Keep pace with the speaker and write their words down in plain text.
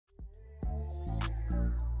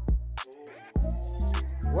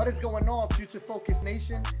What is going on, Future Focus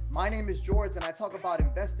Nation? My name is George and I talk about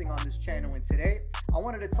investing on this channel, and today I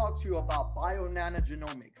wanted to talk to you about Bionano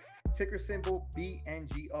Genomics, ticker symbol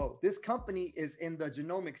BNGO. This company is in the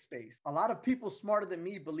genomics space. A lot of people smarter than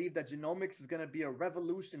me believe that genomics is going to be a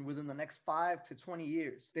revolution within the next 5 to 20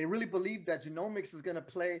 years. They really believe that genomics is going to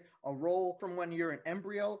play a role from when you're an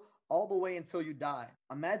embryo all the way until you die.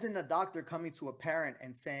 Imagine a doctor coming to a parent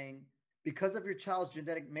and saying, because of your child's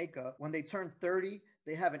genetic makeup, when they turn 30,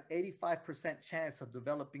 they have an 85% chance of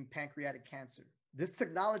developing pancreatic cancer. This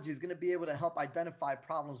technology is going to be able to help identify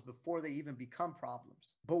problems before they even become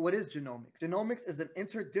problems. But what is genomics? Genomics is an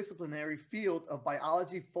interdisciplinary field of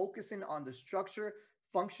biology focusing on the structure,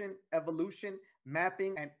 function, evolution,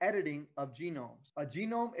 mapping, and editing of genomes. A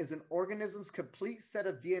genome is an organism's complete set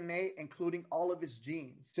of DNA, including all of its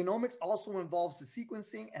genes. Genomics also involves the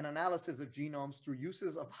sequencing and analysis of genomes through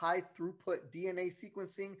uses of high-throughput DNA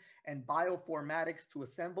sequencing and bioinformatics to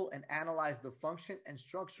assemble and analyze the function and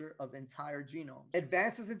structure of entire genomes.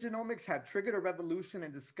 Advances in genomics have triggered a revolution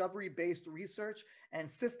in discovery-based research and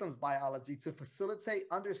systems biology to facilitate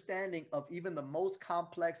understanding of even the most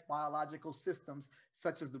complex biological systems,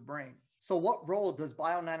 such as the brain. So what role does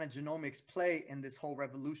Bionano Genomics play in this whole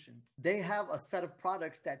revolution? They have a set of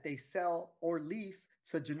products that they sell or lease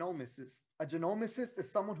to genomicists. A genomicist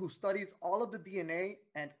is someone who studies all of the DNA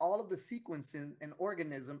and all of the sequences in an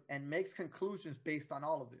organism and makes conclusions based on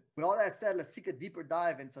all of it. With all that said, let's take a deeper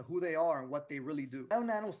dive into who they are and what they really do.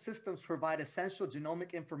 Bionano systems provide essential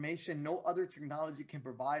genomic information no other technology can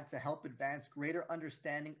provide to help advance greater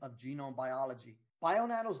understanding of genome biology.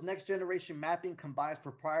 Bionano's next generation mapping combines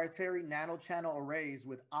proprietary nanochannel arrays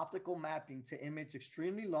with optical mapping to image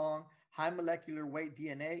extremely long, high molecular weight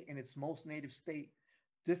DNA in its most native state.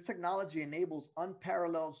 This technology enables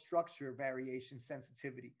unparalleled structure variation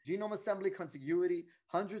sensitivity, genome assembly contiguity,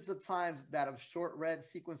 hundreds of times that of short-read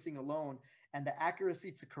sequencing alone, and the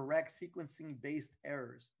accuracy to correct sequencing-based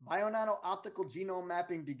errors. Bionano optical genome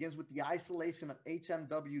mapping begins with the isolation of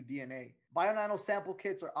HMW DNA. Bionano sample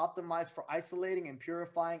kits are optimized for isolating and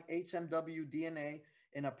purifying HMW DNA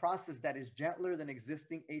in a process that is gentler than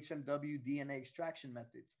existing HMW DNA extraction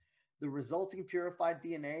methods. The resulting purified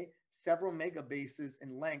DNA, several megabases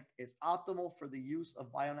in length, is optimal for the use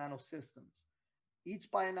of Bionano systems.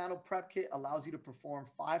 Each Bionano prep kit allows you to perform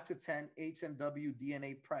 5 to 10 HMW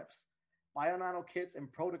DNA preps. Bionano kits and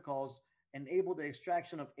protocols enable the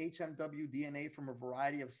extraction of HMW DNA from a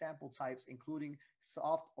variety of sample types, including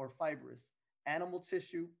soft or fibrous, animal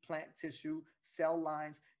tissue, plant tissue, cell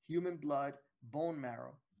lines, human blood, bone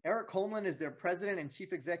marrow. Eric Holman is their president and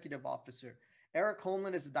chief executive officer. Eric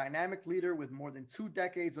Holman is a dynamic leader with more than 2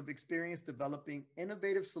 decades of experience developing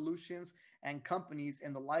innovative solutions and companies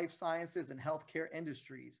in the life sciences and healthcare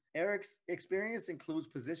industries. Eric's experience includes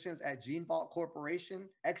positions at GeneVault Corporation,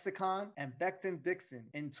 Exicon, and Becton Dickinson.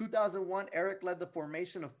 In 2001, Eric led the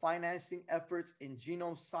formation of financing efforts in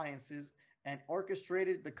genome sciences and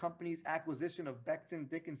orchestrated the company's acquisition of Becton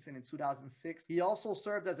Dickinson in 2006. He also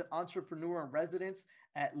served as an entrepreneur in residence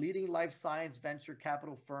at leading life science venture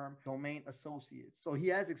capital firm Domain Associates. So he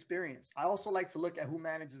has experience. I also like to look at who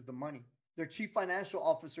manages the money. Their chief financial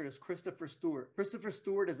officer is Christopher Stewart. Christopher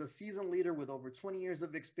Stewart is a seasoned leader with over 20 years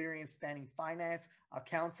of experience spanning finance,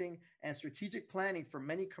 accounting, and strategic planning for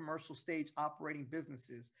many commercial stage operating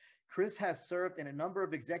businesses. Chris has served in a number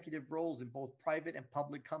of executive roles in both private and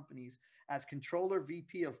public companies as Controller,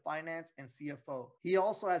 VP of Finance, and CFO. He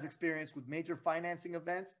also has experience with major financing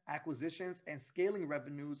events, acquisitions, and scaling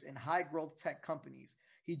revenues in high-growth tech companies.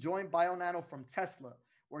 He joined Bionano from Tesla,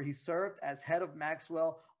 where he served as head of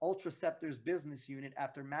Maxwell Ultraceptor's business unit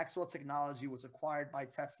after Maxwell Technology was acquired by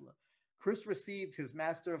Tesla. Chris received his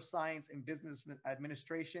Master of Science in Business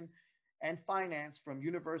Administration and Finance from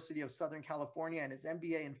University of Southern California and his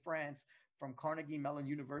MBA in France from Carnegie Mellon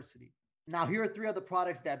University. Now, here are 3 other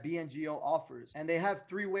products that BNGO offers, and they have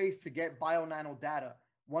 3 ways to get Bionano data.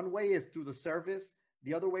 One way is through the service,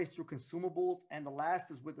 the other way is through consumables, and the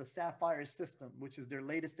last is with the Sapphire system, which is their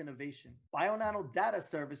latest innovation. Bionano Data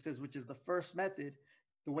Services, which is the first method,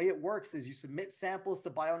 the way it works is you submit samples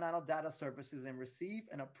to Bionano Data Services and receive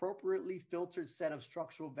an appropriately filtered set of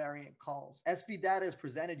structural variant calls. SV data is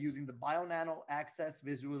presented using the Bionano Access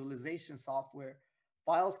visualization software.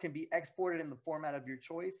 Files can be exported in the format of your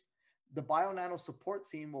choice. The Bionano support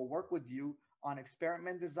team will work with you on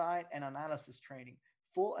experiment design and analysis training.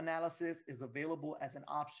 Full analysis is available as an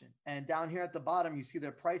option. And down here at the bottom, you see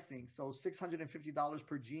their pricing. So $650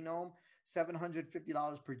 per genome,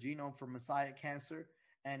 $750 per genome for Messiah Cancer,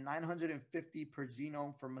 and $950 per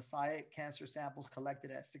genome for Messiah cancer samples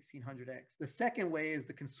collected at 1600x. The second way is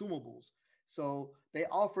the consumables. So they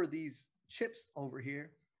offer these chips over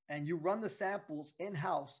here and you run the samples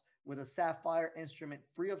in-house with a Saphyr instrument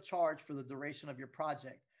free of charge for the duration of your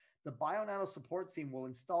project. The Bionano support team will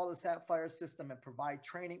install the Saphyr system and provide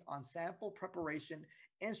training on sample preparation,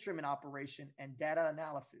 instrument operation, and data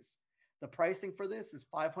analysis. The pricing for this is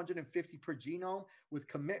 $550 per genome with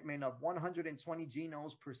commitment of 120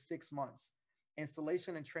 genomes per 6 months.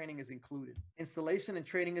 Installation and training is included. Installation and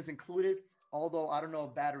training is included, although I don't know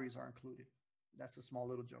if batteries are included. That's a small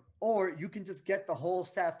little joke. Or you can just get the whole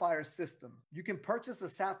Saphyr system. You can purchase the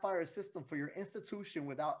Saphyr system for your institution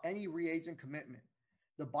without any reagent commitment.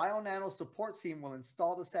 The Bionano support team will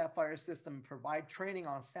install the Saphyr system and provide training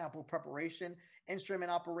on sample preparation, instrument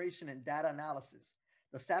operation, and data analysis.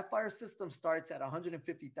 The Saphyr system starts at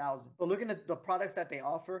 $150,000. But looking at the products that they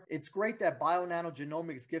offer, it's great that Bionano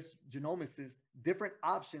Genomics gives genomicists different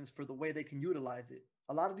options for the way they can utilize it.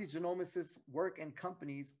 A lot of these genomicists work in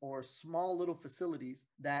companies or small little facilities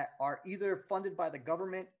that are either funded by the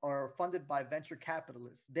government or funded by venture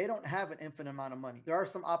capitalists. They don't have an infinite amount of money. There are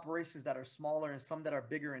some operations that are smaller and some that are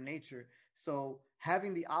bigger in nature. So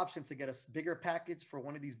having the option to get a bigger package for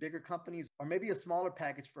one of these bigger companies, or maybe a smaller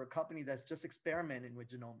package for a company that's just experimenting with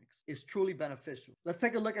genomics, is truly beneficial. Let's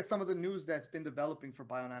take a look at some of the news that's been developing for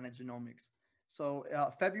Bionano Genomics. So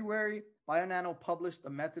February, Bionano published a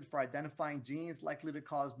method for identifying genes likely to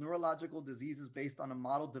cause neurological diseases based on a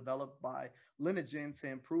model developed by Lineagen to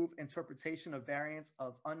improve interpretation of variants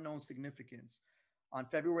of unknown significance. On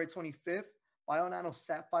February 25th, Bionano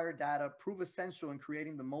Saphyr data prove essential in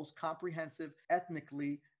creating the most comprehensive,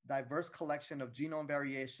 ethnically diverse collection of genome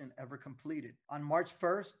variation ever completed. On March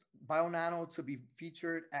 1st, Bionano to be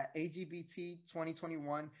featured at AGBT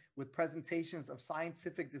 2021 with presentations of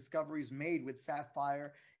scientific discoveries made with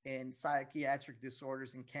Saphyr in psychiatric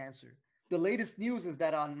disorders and cancer. The latest news is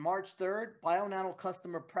that on March 3rd, Bionano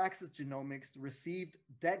customer Praxis Genomics received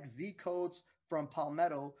DEC-Z codes from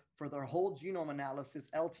Palmetto for their whole genome analysis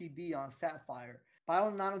LTD on Saphyr.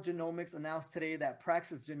 Bionano Genomics announced today that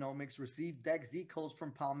Praxis Genomics received DEC-Z codes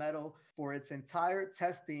from Palmetto for its entire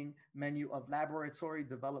testing menu of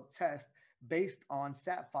laboratory-developed tests based on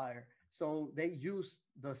Saphyr. So they used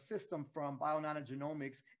the system from Bionano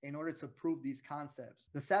Genomics in order to prove these concepts.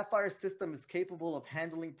 The Saphyr system is capable of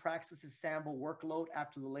handling Praxis's sample workload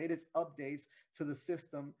after the latest updates to the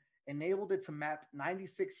system enabled it to map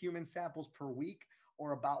 96 human samples per week,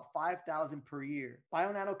 or about 5,000 per year.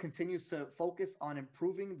 Bionano continues to focus on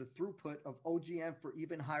improving the throughput of OGM for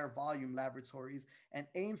even higher volume laboratories and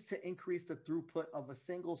aims to increase the throughput of a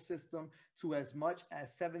single system to as much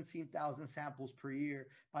as 17,000 samples per year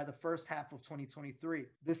by the first half of 2023.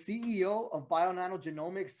 The CEO of Bionano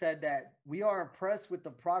Genomics said that we are impressed with the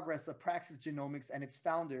progress of Praxis Genomics and its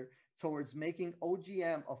founder towards making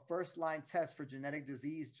OGM a first-line test for genetic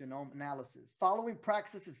disease genome analysis. Following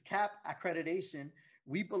Praxis's CAP accreditation,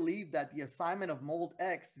 we believe that the assignment of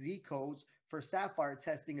MoldX Z codes for Saphyr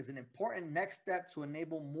testing is an important next step to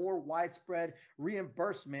enable more widespread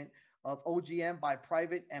reimbursement of OGM by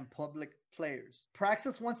private and public players.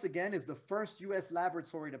 Praxis, once again, is the first U.S.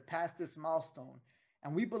 laboratory to pass this milestone,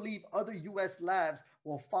 and we believe other U.S. labs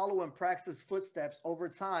will follow in Praxis' footsteps over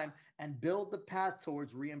time and build the path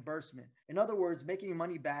towards reimbursement. In other words, making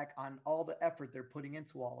money back on all the effort they're putting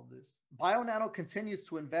into all of this. Bionano continues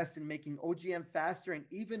to invest in making OGM faster and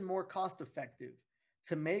even more cost-effective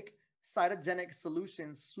to make cytogenic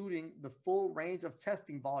solutions suiting the full range of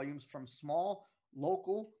testing volumes from small,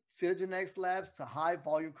 local cytogenetics labs to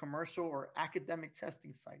high-volume commercial or academic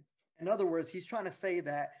testing sites. In other words, he's trying to say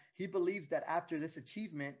that he believes that after this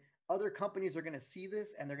achievement, other companies are going to see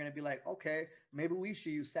this and they're going to be like, okay, maybe we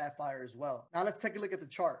should use Saphyr as well. Now let's take a look at the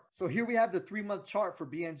chart. So here we have the 3-month chart for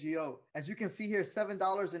BNGO. As you can see here,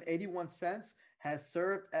 $7.81 has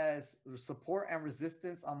served as support and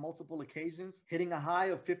resistance on multiple occasions, hitting a high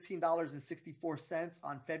of $15.64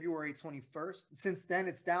 on February 21st. Since then,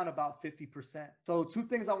 it's down about 50%. So 2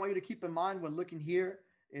 things I want you to keep in mind when looking here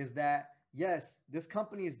is that yes, this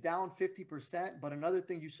company is down 50%, but another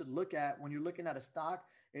thing you should look at when you're looking at a stock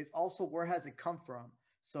is also where has it come from.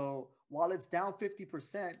 So while it's down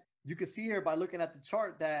 50%, you can see here by looking at the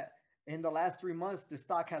chart that in the last 3 months, the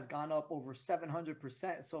stock has gone up over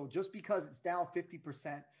 700%. So just because it's down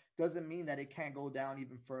 50% doesn't mean that it can't go down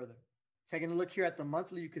even further. Taking a look here at the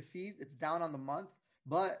monthly, you can see it's down on the month,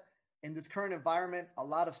 but in this current environment, a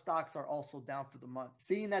lot of stocks are also down for the month.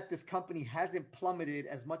 Seeing that this company hasn't plummeted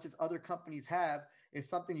as much as other companies have is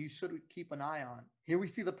something you should keep an eye on. Here we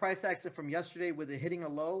see the price action from yesterday with it hitting a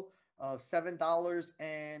low of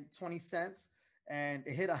 $7.20 and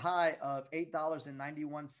it hit a high of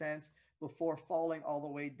 $8.91 before falling all the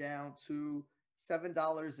way down to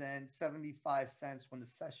 $7.75 when the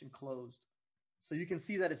session closed. So you can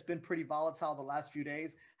see that it's been pretty volatile the last few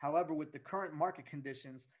days. However, with the current market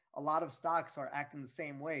conditions, a lot of stocks are acting the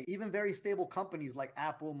same way. Even very stable companies like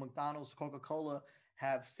Apple, McDonald's, Coca-Cola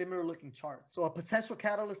have similar looking charts. So a potential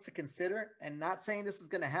catalyst to consider, and not saying this is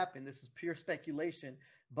going to happen, this is pure speculation,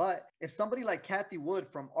 but if somebody like Kathy Wood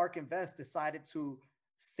from ARK Invest decided to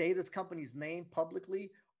say this company's name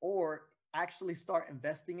publicly or actually start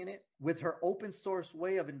investing in it with her open source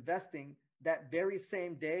way of investing, that very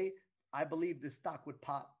same day, I believe this stock would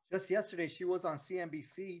pop. Just yesterday, she was on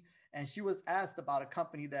CNBC and she was asked about a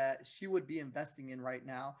company that she would be investing in right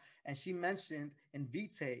now. And she mentioned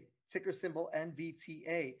Invitae, ticker symbol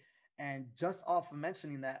NVTA. And just off of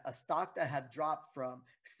mentioning that, a stock that had dropped from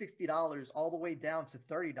 $60 all the way down to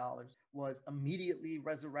 $30 was immediately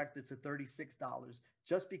resurrected to $36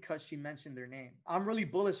 just because she mentioned their name. I'm really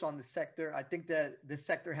bullish on this sector. I think that this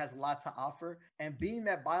sector has a lot to offer. And being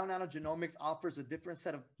that Bionano Genomics offers a different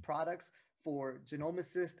set of products for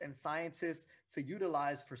genomicists and scientists to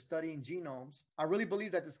utilize for studying genomes, I really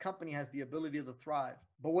believe that this company has the ability to thrive.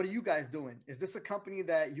 But what are you guys doing? Is this a company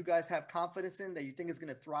that you guys have confidence in, that you think is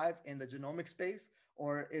going to thrive in the genomic space?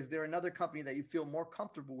 Or is there another company that you feel more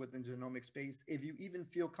comfortable with in genomic space, if you even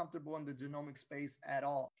feel comfortable in the genomic space at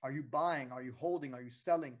all? Are you buying? Are you holding? Are you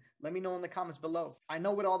selling? Let me know in the comments below. I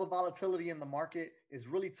know with all the volatility in the market, it's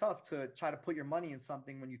really tough to try to put your money in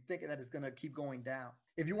something when you think that it's going to keep going down.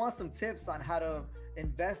 If you want some tips on how to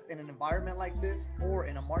invest in an environment like this or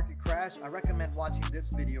in a market crash, I recommend watching this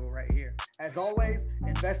video right here. As always,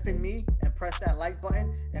 invest in me and press that like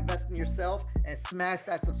button, invest in yourself and smash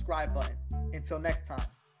that subscribe button. Until next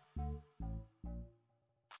time.